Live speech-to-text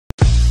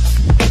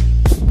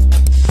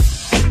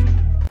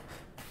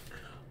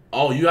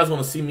Oh, you guys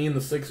want to see me in the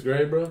 6th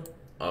grade, bro?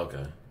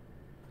 Okay.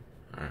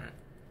 All right.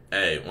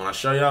 Hey, when I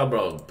show y'all,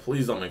 bro,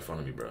 please don't make fun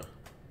of me, bro.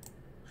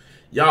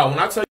 Y'all, when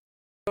I tell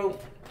you,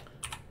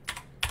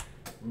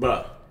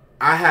 bro,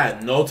 I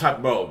had no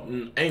type,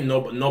 bro. Ain't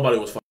nobody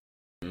was fucking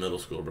in middle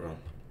school, bro.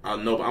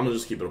 I'm gonna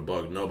just keep it a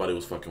bug. Nobody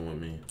was fucking with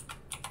me,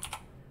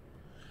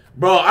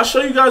 bro. I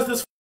show you guys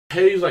this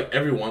page like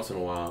every once in a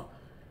while.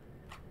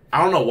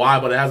 I don't know why,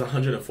 but it has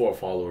 104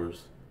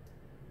 followers.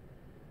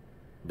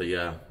 But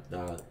yeah,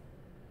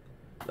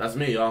 that's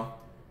me, y'all.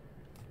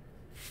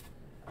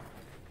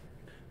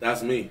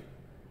 That's me.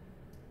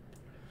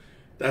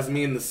 That's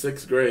me in the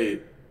 6th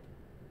grade.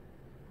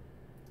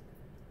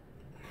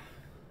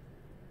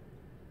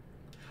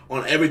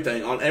 On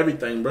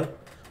everything, bro.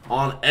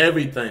 On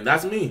everything.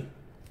 That's me.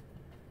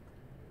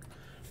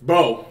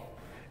 Bro.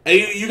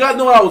 Hey, you guys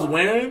know what I was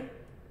wearing?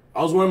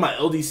 I was wearing my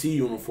LDC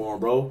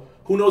uniform, bro.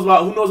 Who knows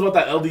about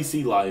that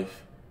LDC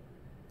life?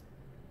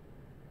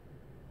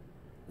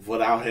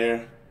 Without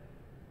hair.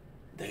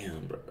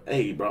 Damn, bro.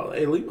 Hey, bro.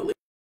 Hey, leave me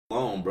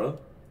alone, bro.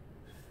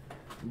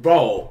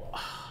 Bro.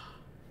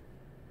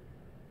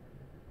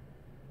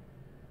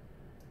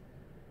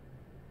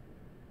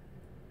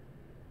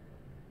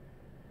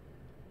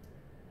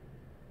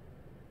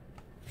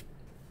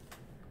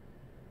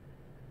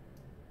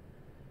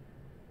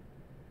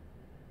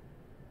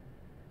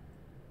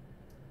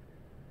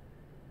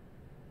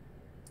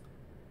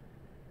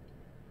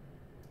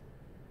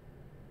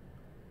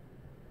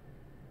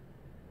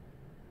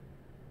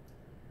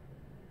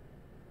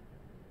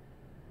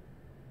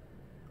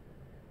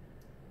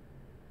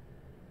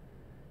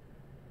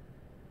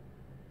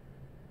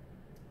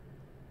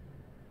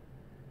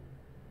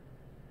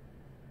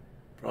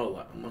 Bro,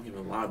 like, I'm not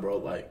gonna lie, bro.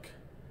 Like,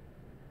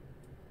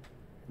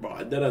 bro,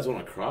 I deadass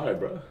wanna cry,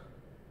 bro.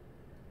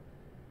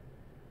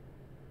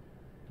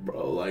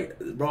 Bro, like,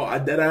 bro, I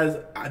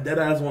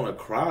deadass wanna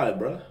cry,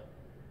 bro.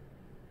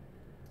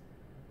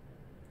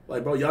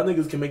 Like, bro, y'all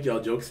niggas can make y'all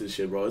jokes and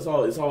shit, bro. It's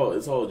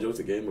all jokes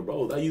and game,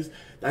 bro. That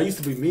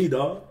used to be me,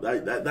 dog.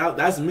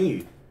 That's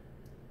me.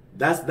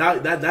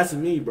 That's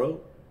me, bro.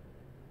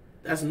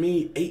 That's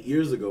me 8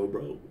 years ago,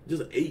 bro.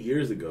 Just 8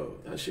 years ago.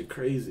 That shit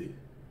crazy.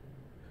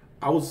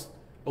 I was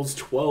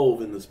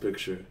 12 in this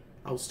picture.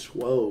 I was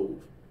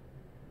 12.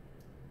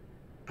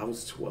 I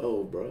was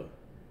 12, bro.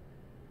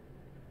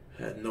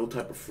 Had no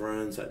type of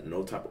friends, had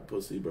no type of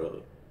pussy,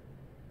 bro.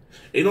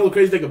 You know the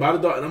crazy thing about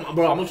it, though? And I'm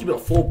gonna keep it a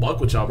full buck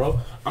with y'all, bro.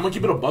 I'm gonna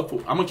keep it a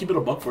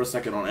buck for a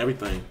second on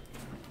everything.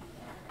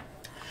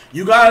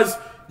 You guys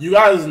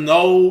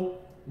know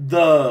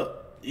the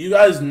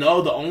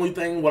only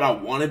thing what I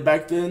wanted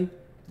back then.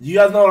 You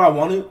guys know what I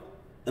wanted?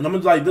 And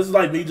I'm like, this is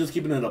like me just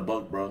keeping it a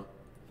buck, bro.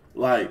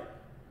 Like,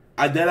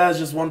 I deadass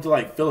just wanted to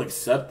like feel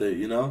accepted,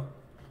 you know?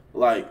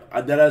 Like,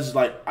 I just deadass felt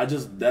like I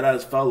just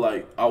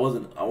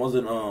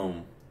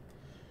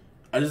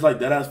like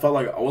deadass felt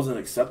like I wasn't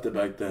accepted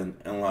back then,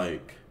 and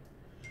like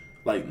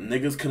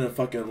niggas couldn't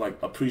fucking like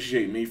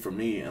appreciate me for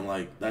me, and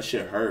like that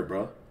shit hurt,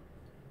 bro.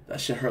 That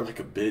shit hurt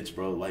like a bitch,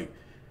 bro. Like,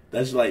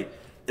 that's like,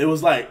 it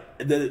was like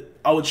that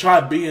I would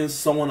try being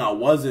someone I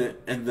wasn't,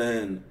 and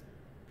then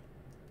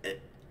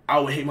I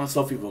would hate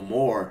myself even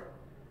more.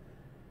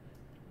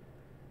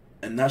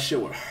 And that shit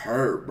would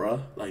hurt,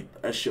 bro.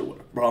 Like, that shit would,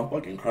 bro, I'm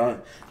fucking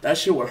crying. That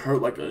shit would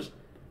hurt like a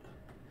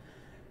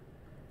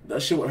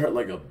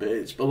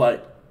bitch. But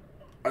like,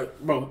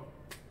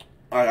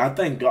 I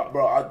thank God,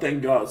 bro. I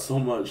thank God so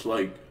much.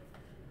 Like,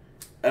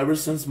 ever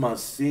since my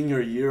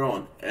senior year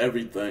on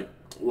everything,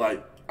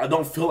 like, I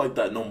don't feel like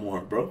that no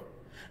more, bro.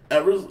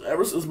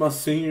 Ever since my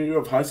senior year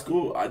of high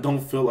school, I don't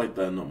feel like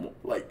that no more.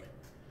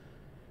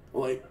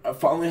 Like I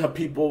finally have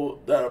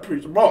people that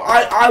appreciate. Bro,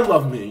 I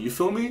love me. You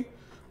feel me?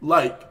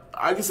 Like,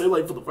 I can say,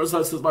 like, for the first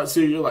time since my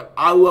senior year, like,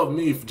 I love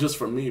me just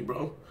for me,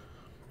 bro.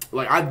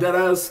 Like, I can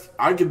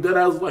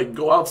deadass, like,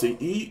 go out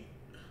to eat.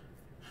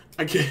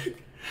 I can't.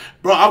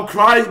 Bro, I'm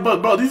crying,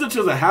 but, bro, these are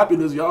tears of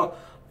happiness, y'all.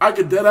 I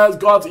can deadass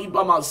go out to eat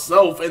by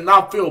myself and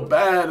not feel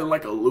bad and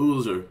like a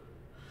loser.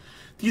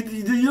 Do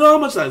you know how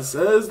much that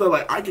says? That,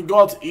 like, I can go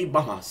out to eat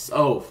by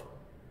myself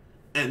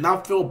and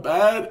not feel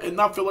bad and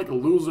not feel like a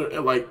loser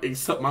and, like,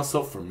 accept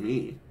myself for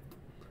me.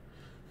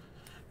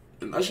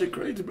 And that shit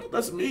crazy, bro.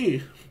 That's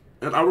me.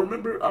 And I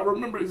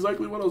remember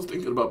exactly what I was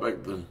thinking about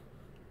back then.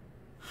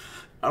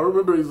 I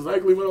remember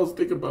exactly what I was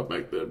thinking about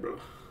back then, bro.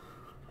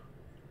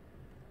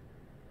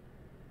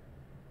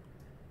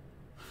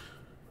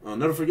 I'll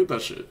never forget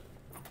that shit.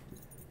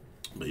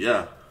 But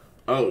yeah.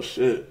 Oh,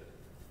 shit.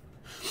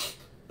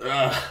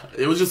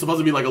 It was just supposed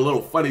to be like a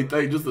little funny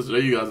thing just to show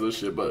you guys this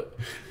shit, but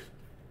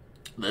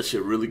that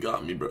shit really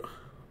got me, bro.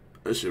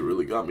 That shit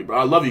really got me, bro.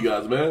 I love you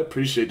guys, man.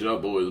 Appreciate y'all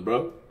boys,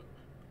 bro.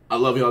 I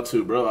love y'all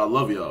too, bro. I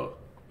love y'all.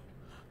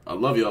 I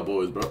love y'all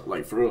boys, bro.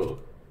 Like, for real.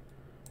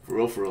 For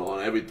real,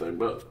 on everything,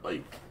 bro.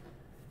 Like,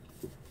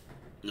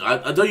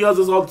 I tell you guys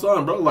this all the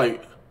time, bro.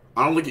 Like,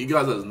 I don't look at you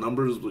guys as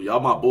numbers, but y'all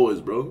my boys,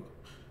 bro.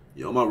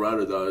 Y'all my ride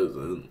or dies.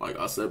 And like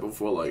I said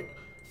before, like,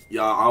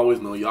 y'all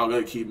always know y'all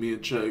gotta keep me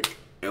in check.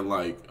 And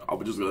like,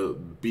 I'm just gonna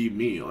be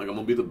me. Like, I'm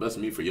gonna be the best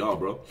me for y'all,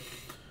 bro.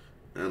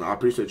 And I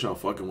appreciate y'all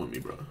fucking with me,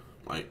 bro.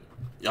 Like,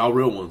 y'all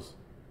real ones.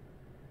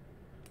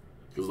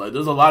 Cause like,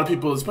 there's a lot of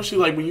people, especially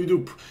like when you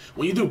do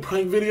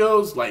prank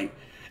videos, like,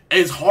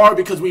 it's hard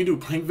because when you do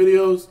prank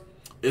videos,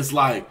 it's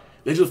like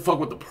they just fuck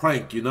with the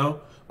prank, you know?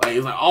 Like,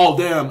 it's like, oh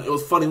damn, it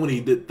was funny when he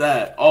did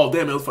that. Oh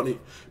damn, it was funny.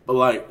 But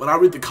like, when I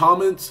read the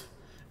comments,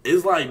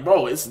 it's like,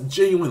 bro, it's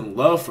genuine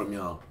love from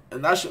y'all.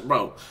 And that shit,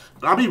 bro.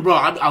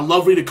 I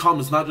love reading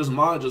comments, not just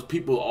mine, just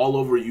people all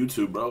over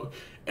YouTube, bro.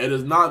 And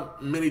there's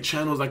not many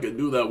channels that can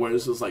do that where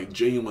it's just like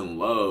genuine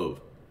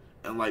love.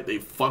 And like, they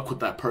fuck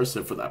with that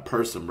person for that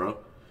person, bro.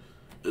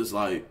 It's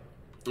like,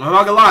 I'm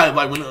not gonna lie,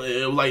 like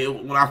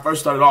when I first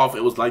started off,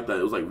 it was like that.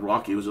 It was like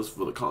Rocky, it was just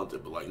for the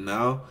content. But like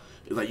now,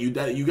 it's like you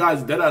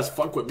guys dead ass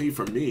fuck with me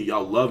for me.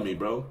 Y'all love me,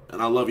 bro.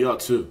 And I love y'all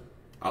too.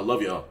 I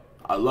love y'all.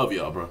 I love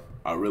y'all, bro.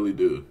 I really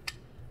do.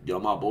 Y'all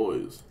my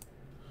boys.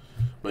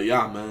 But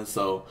yeah, man,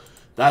 so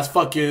that's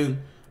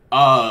fucking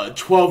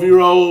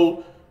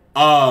 12-year-old,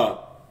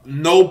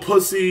 no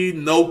pussy,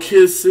 no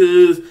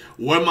kisses,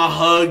 where my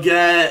hug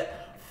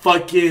at,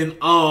 fucking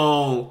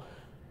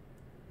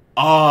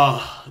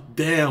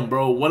damn,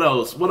 bro. What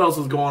else? What else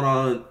is going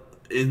on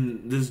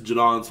in this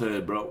Jidion's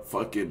head, bro?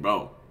 Fucking,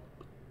 bro.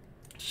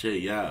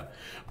 Shit, yeah.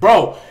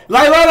 Bro,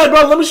 like,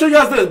 bro, let me show you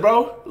guys this,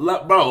 bro.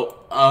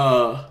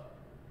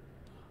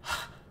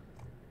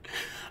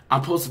 I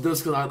posted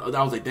this because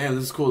I was like, damn,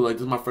 this is cool. Like,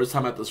 this is my first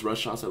time at this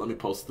restaurant. I said, let me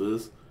post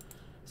this.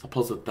 So I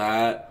posted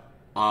that.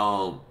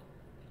 I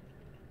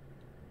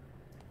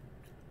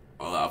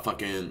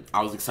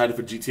was excited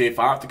for GTA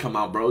 5 to come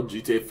out, bro.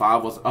 GTA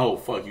 5 was, oh,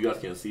 fuck, you guys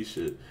can't see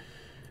shit.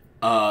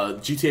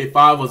 GTA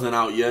 5 wasn't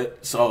out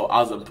yet, so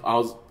I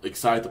was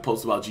excited to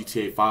post about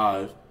GTA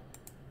 5.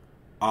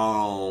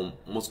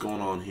 What's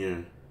going on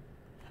here?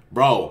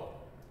 Bro,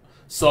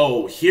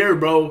 so here,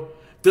 bro,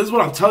 this is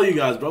what I'm telling you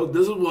guys, bro.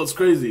 This is what's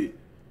crazy.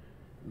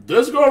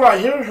 This girl right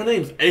here, her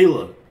name's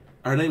Ayla.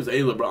 Her name's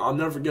Ayla, bro. I'll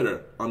never forget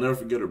her. I'll never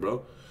forget her,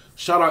 bro.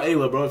 Shout out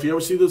Ayla, bro. If you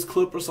ever see this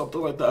clip or something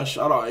like that,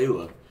 shout out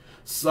Ayla.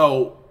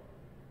 So,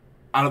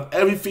 out of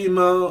every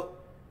female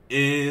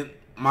in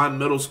my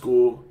middle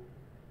school,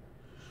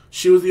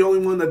 she was the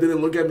only one that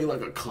didn't look at me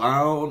like a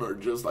clown or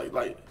just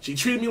like she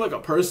treated me like a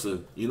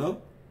person, you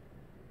know?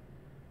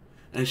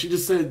 And she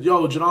just said,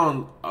 yo,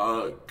 Jidion,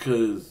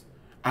 because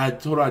I had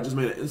told her I just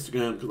made an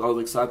Instagram because I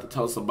was excited to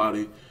tell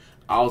somebody.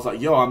 I was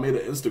like, yo, I made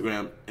an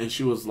Instagram. And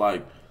she was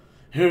like,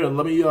 here,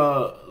 let me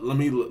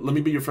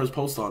be your first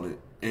post on it.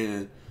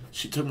 And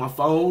she took my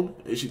phone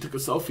and she took a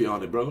selfie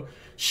on it, bro.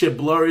 Shit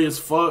blurry as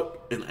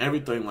fuck and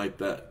everything like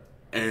that.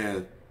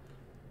 And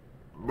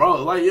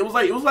bro, like it was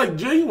like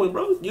genuine,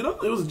 bro. You know,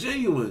 it was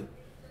genuine.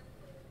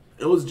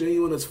 It was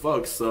genuine as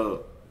fuck.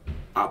 So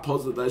I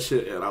posted that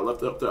shit and I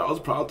left it up there. I was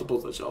proud to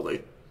post that shit.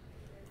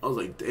 I was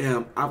like,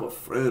 damn, I have a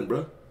friend,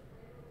 bro.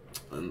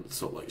 And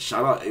so like,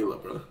 shout out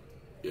Ayla, bro.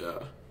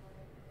 Yeah.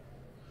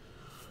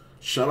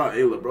 Shout out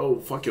Ayla, bro.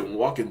 Fucking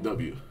walking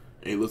W.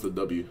 Ayla's the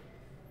W.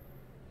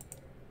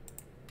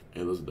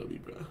 Ayla's the W,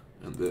 bro.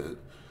 And then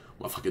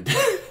my fucking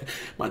dad,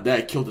 my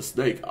dad killed a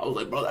snake. I was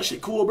like, bro, that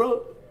shit cool,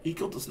 bro. He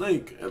killed the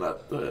snake. And I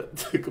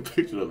took a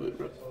picture of it,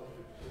 bro.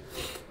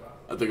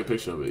 I took a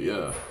picture of it,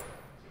 yeah.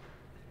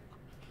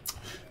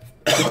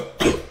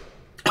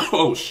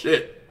 Oh,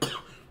 shit.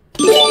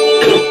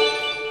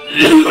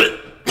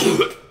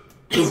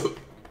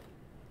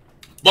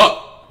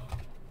 Fuck.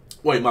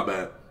 Wait, my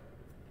bad.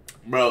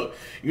 Bro,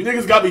 you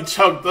niggas got me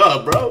choked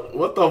up, bro.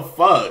 What the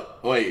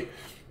fuck? Wait.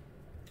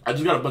 I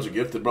just got a bunch of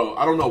gifted, bro.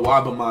 I don't know why,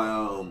 but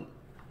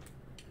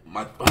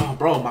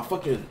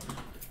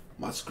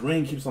my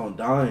screen keeps on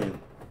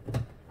dying.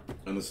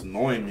 And it's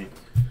annoying me.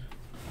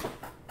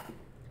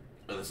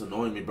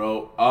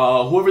 Bro.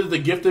 Whoever did the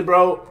gifted,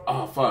 bro.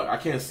 Oh, fuck. I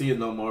can't see it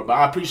no more. But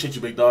I appreciate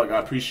you, big dog. I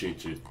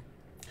appreciate you.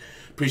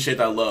 Appreciate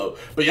that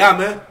love. But yeah,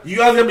 man. You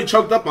guys got me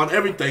choked up on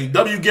everything.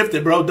 W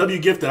gifted, bro. W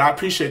gifted. I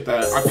appreciate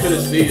that. I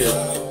couldn't see it.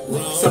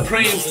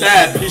 Supreme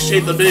Sad.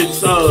 Appreciate the big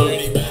sub.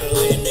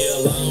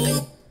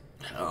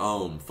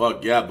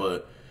 Fuck yeah,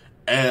 but.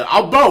 And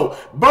bro,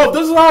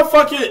 this is how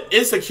fucking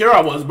insecure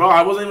I was, bro.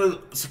 I wasn't even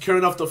secure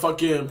enough to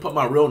fucking put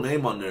my real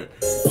name on there.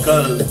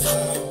 Cause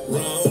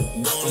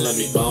let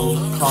me go.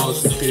 Call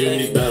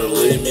security, better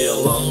leave me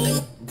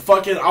alone.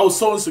 Fucking, I was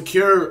so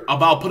insecure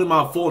about putting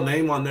my full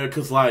name on there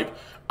because, like,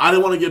 I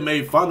didn't want to get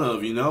made fun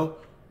of, you know?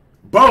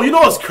 Bro, you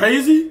know what's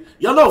crazy?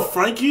 Y'all know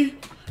Frankie?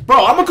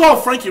 Bro, I'm gonna call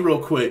Frankie real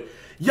quick.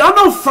 Y'all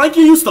know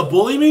Frankie used to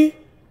bully me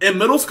in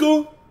middle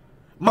school?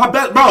 Bro,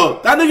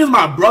 that nigga's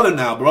my brother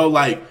now, bro.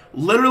 Like,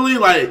 literally,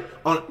 like,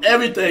 on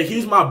everything.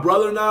 He's my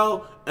brother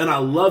now, and I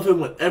love him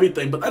with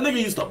everything. But that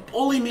nigga used to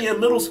bully me in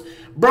middle school.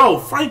 Bro,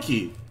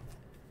 Frankie.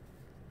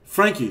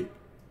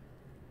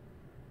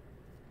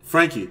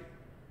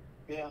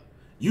 Yeah.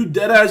 You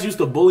deadass used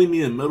to bully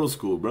me in middle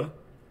school, bro.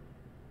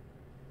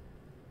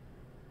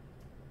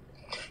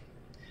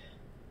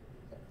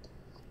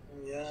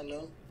 Yeah, I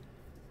know.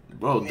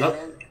 Bro,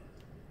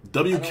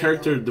 W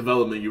character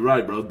development, you're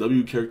right, bro.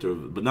 W character,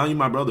 but now you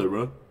my brother,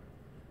 bro.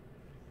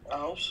 I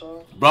hope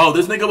so. Bro,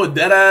 this nigga with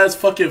dead ass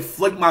fucking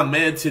flick my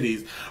man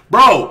titties.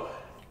 Bro,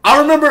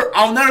 I remember.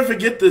 I'll never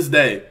forget this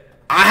day.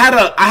 I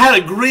had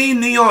a green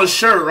neon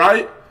shirt,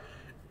 right?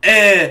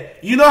 And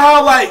you know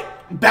how like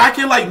back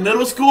in like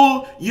middle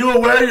school, you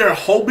would wear your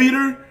whole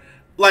beater,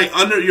 like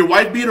under your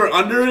white beater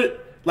under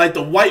it, like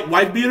the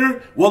white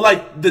beater. Well,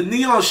 like the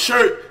neon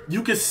shirt,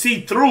 you could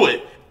see through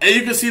it, and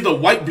you could see the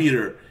white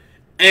beater.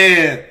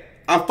 And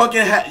I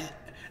fucking had,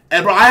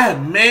 and bro, I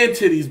had man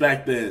titties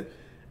back then,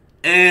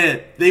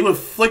 and they would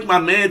flick my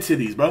man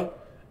titties, bro.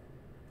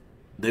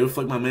 They would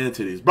flick my man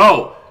titties,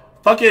 bro.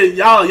 Fucking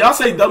y'all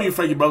say W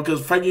Frankie, bro,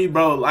 because Frankie,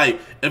 bro, like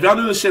if y'all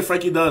do the shit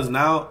Frankie does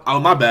now, oh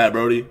my bad,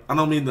 Brody. I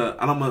don't want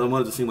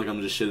it to seem like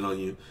I'm just shitting on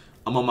you.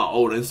 I'm on my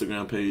old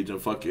Instagram page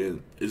and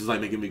fucking it's just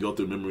like making me go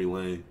through memory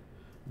lane.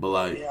 But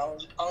like, Yeah,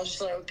 I was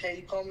just like, okay,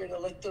 you call me to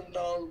let them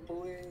know,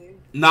 boy.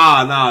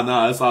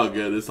 Nah, it's all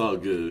good, it's all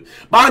good.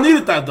 But I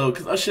needed that though,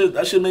 cause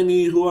that shit made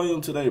me who I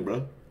am today,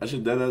 bro. That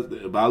shit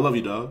but I love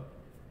you, dog.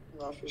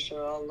 Nah, for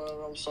sure.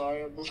 I'm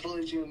sorry. I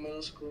bullied you in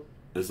middle school.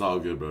 It's all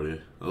good, Brody.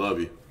 I love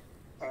you.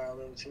 Alright,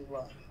 let me see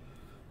why.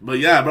 But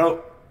yeah,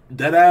 bro,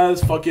 dead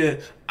ass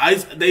fucking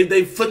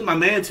they flicked my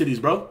man titties,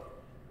 bro.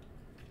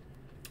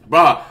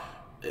 Bro,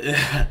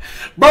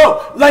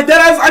 like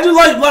that ass. I just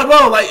like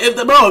bro, like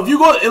if you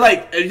go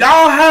like if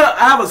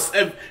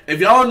y'all if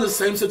y'all in the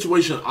same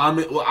situation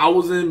I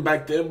was in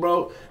back then,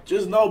 bro,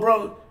 just know,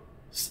 bro,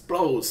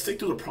 stick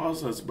to the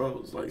process, bro.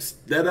 It's like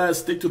dead ass,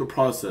 stick to the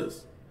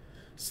process,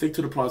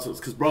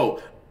 cause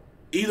bro,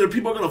 either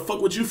people are gonna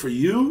fuck with you for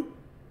you.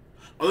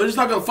 Or they're just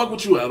not gonna fuck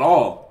with you at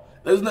all.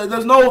 There's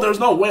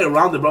no way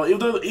around it, bro.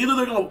 Either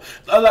they're gonna.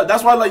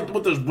 That's why like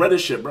with this Reddit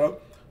shit, bro.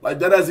 Like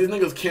that as these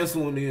niggas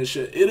canceling me and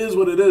shit. It is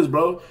what it is,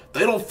 bro.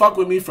 They don't fuck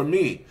with me for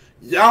me.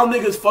 Y'all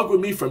niggas fuck with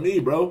me for me,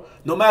 bro.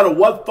 No matter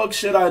what fuck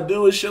shit I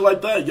do and shit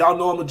like that, y'all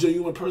know I'm a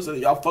genuine person.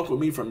 Y'all fuck with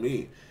me for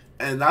me.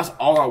 And that's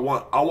all I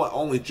want. I want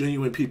only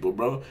genuine people,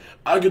 bro.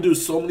 I could do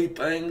so many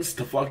things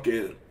to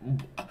fucking.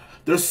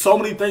 There's so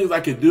many things I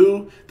could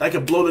do that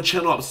could blow the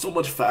channel up so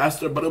much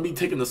faster, but it'll be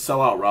taking the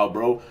sellout route,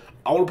 bro.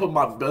 I want to put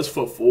my best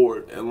foot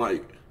forward, and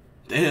like,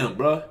 damn,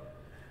 bro,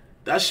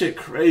 that shit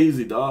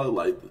crazy, dog.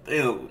 Like,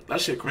 damn,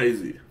 that shit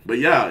crazy. But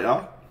yeah,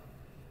 y'all.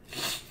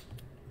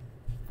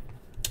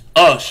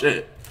 Oh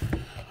shit.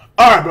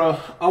 All right, bro.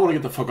 I want to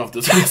get the fuck off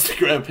this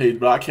Instagram page,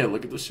 bro. I can't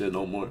look at this shit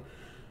no more.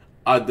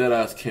 I dead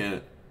ass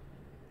can't.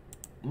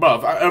 Bro,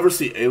 if I ever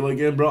see Ayla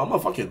again, bro, I'm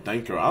gonna fucking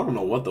thank her. I don't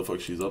know what the fuck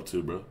she's up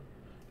to, bro.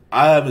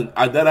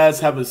 I dead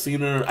ass haven't seen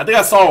her. I think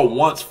I saw her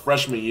once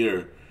freshman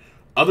year.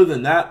 Other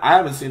than that, I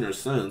haven't seen her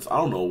since. I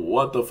don't know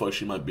what the fuck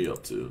she might be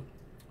up to.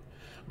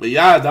 But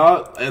yeah,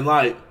 dog, and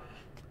like,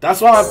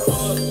 that's why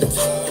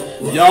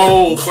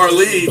yo,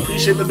 Barley,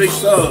 appreciate the big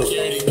sub.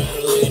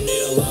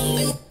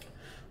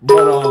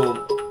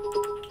 But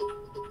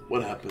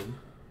what happened?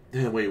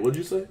 Damn, wait, what'd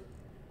you say?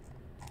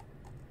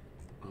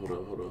 Hold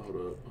up.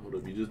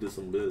 You just did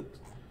some bits.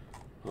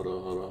 Hold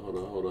up.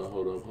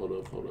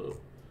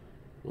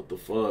 What the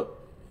fuck?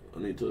 I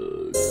need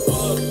to.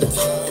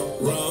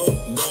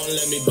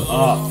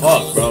 Oh,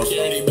 fuck, bro.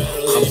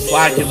 I'm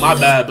slacking. My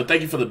bad. But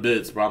thank you for the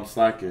bits, bro. I'm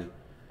slacking.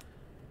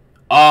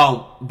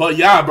 But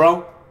yeah,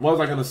 bro. What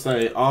was I gonna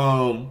say?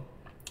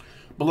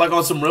 But like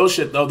on some real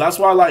shit though. That's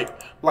why like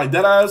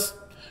deadass.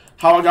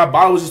 How I got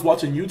by was just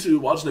watching YouTube,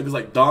 watching niggas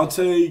like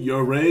Dante,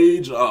 Your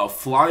Rage,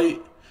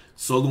 Flight,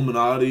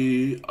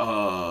 Soluminati,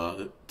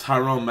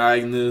 Tyrone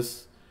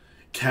Magnus,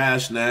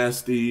 Cash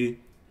Nasty.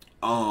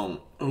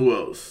 Who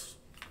else?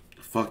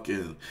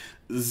 Fucking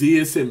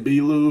Zeus and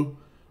Bilu.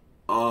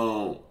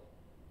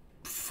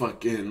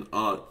 Fucking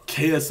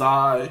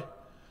KSI.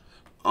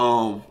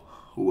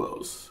 Who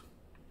else?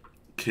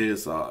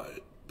 KSI.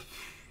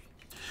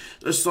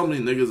 There's so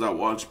many niggas I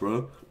watch,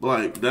 bro.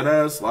 Like that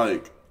ass,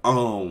 like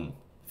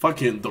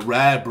fucking the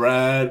Rad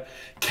Brad,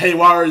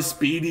 KY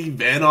Speedy,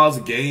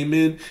 Vanos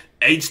Gaming,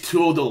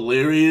 H2O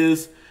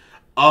Delirious,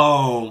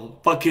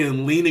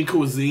 fucking Lean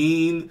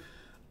Cuisine,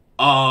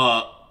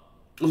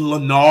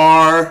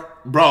 Lennar,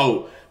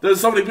 bro. There's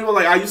so many people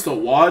like I used to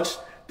watch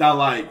that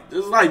like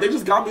it's like they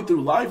just got me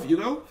through life, you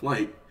know?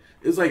 Like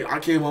it's like I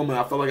came home and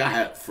I felt like I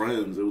had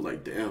friends. It was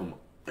like damn,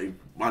 like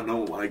I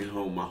know when I get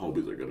home, my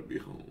homies are gonna be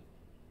home.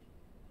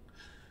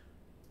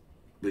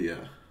 But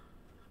yeah.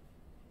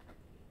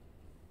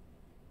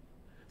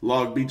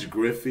 Log Beach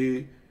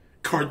Griffey,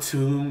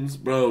 cartoons,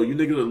 bro. You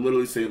niggas are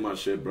literally saying my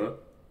shit, bro.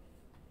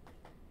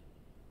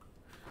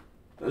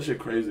 That shit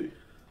crazy.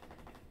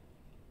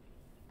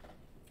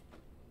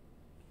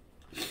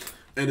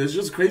 And it's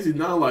just crazy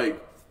now,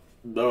 like,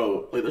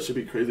 no, like that should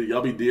be crazy.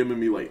 Y'all be DMing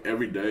me like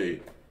every day.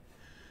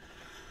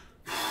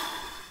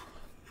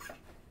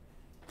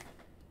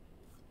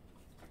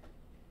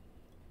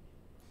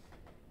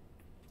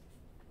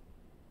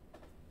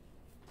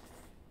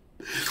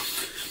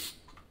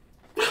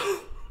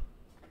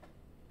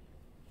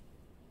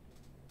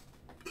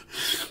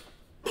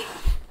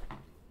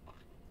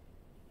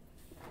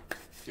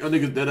 Y'all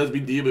niggas deadass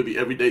be DMing me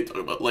every day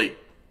talking about like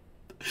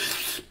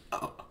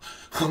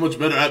how much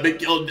better I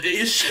make y'all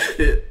day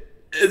shit.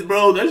 It's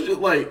bro, that shit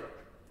like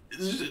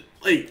it's just,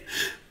 like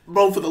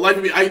bro, for the life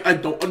of me, I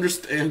don't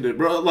understand it,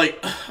 bro.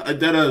 Like, I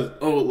dead as,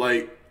 oh,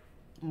 like,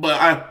 but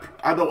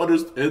I don't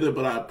understand it,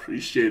 but I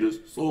appreciate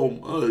it so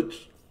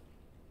much.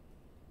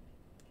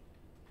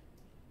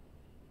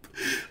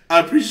 I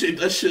appreciate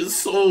that shit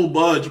so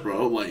much,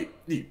 bro. Like,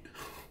 you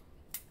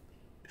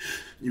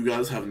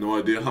guys have no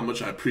idea how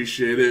much I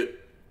appreciate it.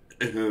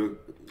 And,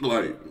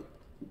 like,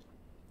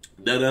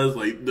 that is,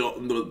 like,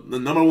 the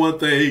number one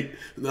thing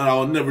that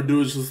I'll never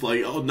do is just,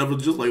 like, I'll never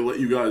just, like, let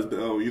you guys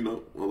down, you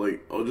know? Or,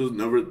 like, I'll just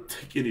never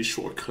take any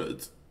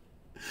shortcuts.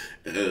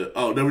 And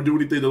I'll never do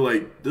anything to,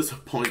 like,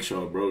 disappoint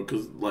y'all, bro.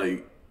 Because,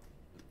 like,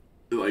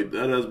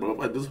 that is, bro.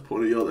 If I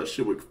disappointed y'all, that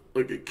shit would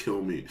fucking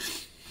kill me.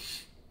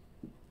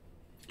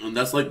 And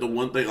that's like the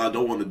one thing I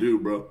don't want to do,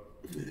 bro.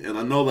 And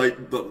I know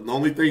like the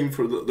only thing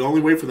for the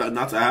only way for that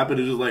not to happen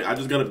is just like I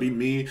just gotta be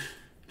me,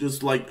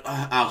 just like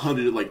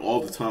 100 like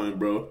all the time,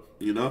 bro.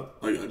 You know,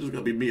 like I just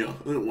gotta be me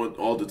 101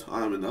 all the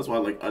time, and that's why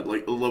like I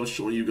love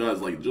showing you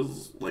guys like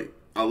just like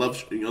I love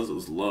showing you guys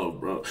this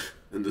love, bro,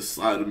 and this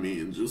side of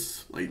me, and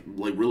just like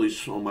really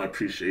showing my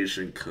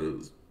appreciation,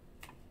 cause,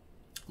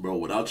 bro,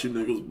 without you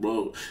niggas,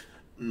 bro,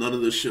 none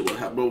of this shit would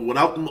happen.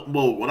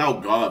 Bro,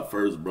 without God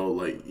first, bro,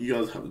 like you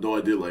guys have no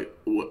idea, like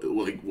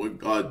what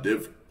God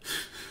did,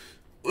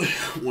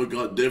 what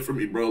God did for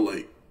me, bro.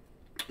 Like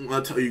when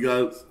I tell you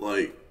guys,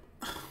 like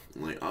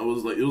I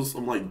was like, it was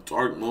some like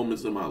dark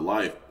moments in my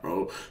life,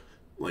 bro.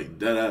 Like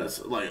dead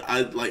ass, like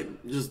I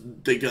like just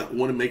think I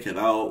want to make it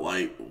out,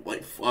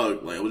 like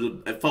fuck, like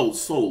I felt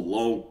so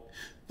low.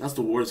 That's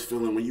the worst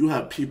feeling when you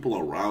have people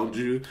around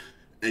you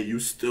and you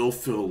still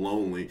feel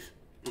lonely.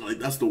 Like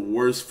that's the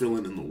worst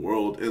feeling in the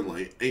world, and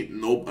like ain't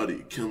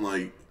nobody can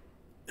like.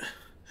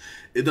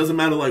 It doesn't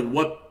matter like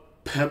what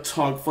pep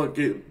talk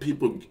fucking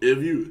people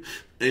give you,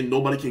 ain't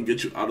nobody can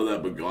get you out of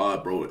that but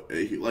God, bro.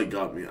 And he like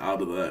got me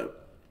out of that,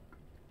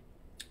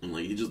 and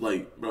like he just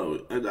like,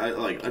 bro, I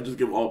just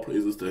give all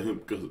praises to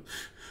him, because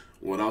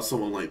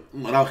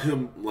without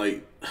him,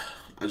 like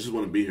I just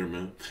want to be here,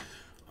 man.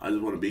 I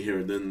just want to be here,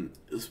 and then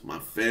it's my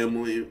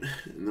family,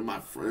 and then my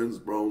friends,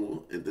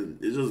 bro, and then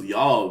it's just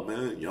y'all,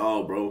 man,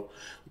 y'all, bro.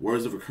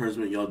 Words of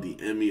encouragement, y'all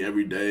DM me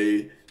every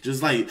day.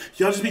 Just like,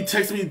 y'all just be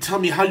texting me and tell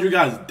me how your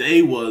guys'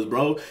 day was,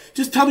 bro.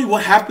 Just tell me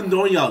what happened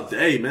during y'all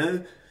day,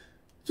 man.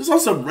 Just on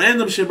some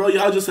random shit, bro.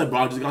 Y'all just said, bro,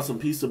 I just got some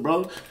pizza,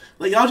 bro.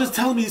 Like, y'all just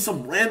telling me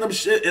some random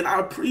shit, and I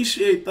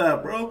appreciate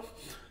that, bro.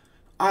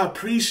 I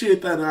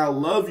appreciate that, and I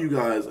love you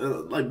guys.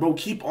 And, like, bro,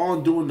 keep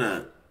on doing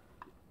that.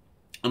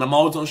 And I'm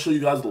always gonna show you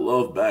guys the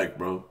love back,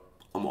 bro.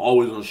 I'm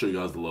always gonna show you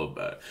guys the love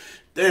back.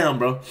 Damn,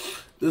 bro.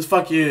 This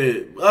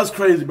fucking, that's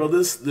crazy, bro.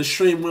 This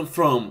stream went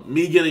from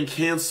me getting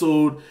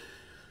canceled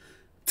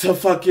to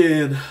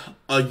fucking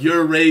a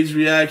your rage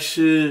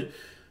reaction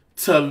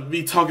to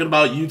me talking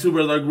about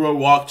YouTubers I grew up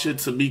watching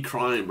to me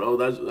crying, bro.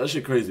 That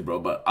shit crazy, bro.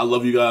 But I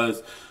love you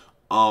guys.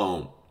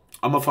 I'm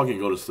gonna fucking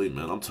go to sleep,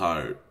 man. I'm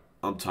tired.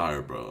 I'm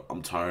tired, bro.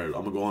 I'm tired.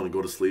 I'm gonna go on and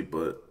go to sleep,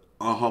 but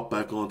I'll hop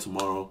back on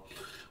tomorrow.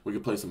 We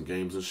can play some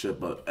games and shit.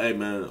 But, hey,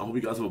 man, I hope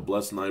you guys have a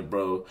blessed night,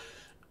 bro.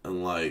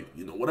 And, like,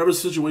 you know, whatever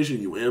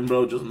situation you in,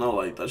 bro, just know,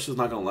 like, that shit's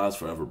not gonna last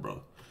forever,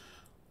 bro.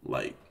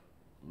 Like,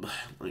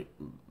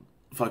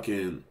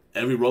 fucking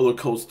every roller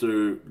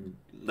coaster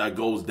that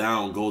goes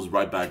down goes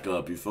right back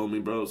up. You feel me,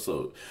 bro?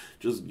 So,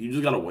 you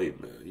just gotta wait,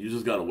 man. You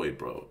just gotta wait,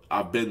 bro.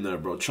 I've been there,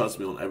 bro. Trust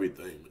me on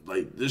everything.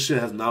 Like, this shit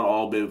has not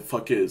all been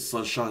fucking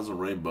sunshines and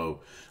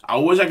rainbow. I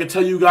wish I could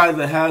tell you guys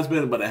it has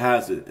been, but it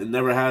hasn't. It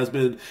never has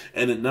been,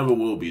 and it never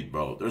will be,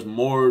 bro. There's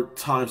more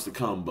times to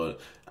come, but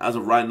as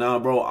of right now,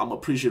 bro, I'm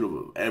appreciative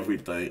of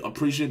everything.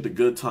 Appreciate the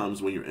good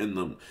times when you're in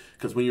them,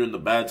 because when you're in the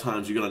bad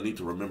times, you're gonna need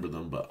to remember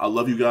them. But I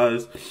love you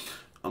guys.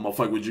 I'm gonna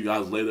fuck with you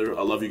guys later.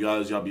 I love you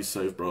guys. Y'all be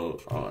safe, bro.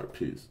 All right,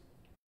 peace.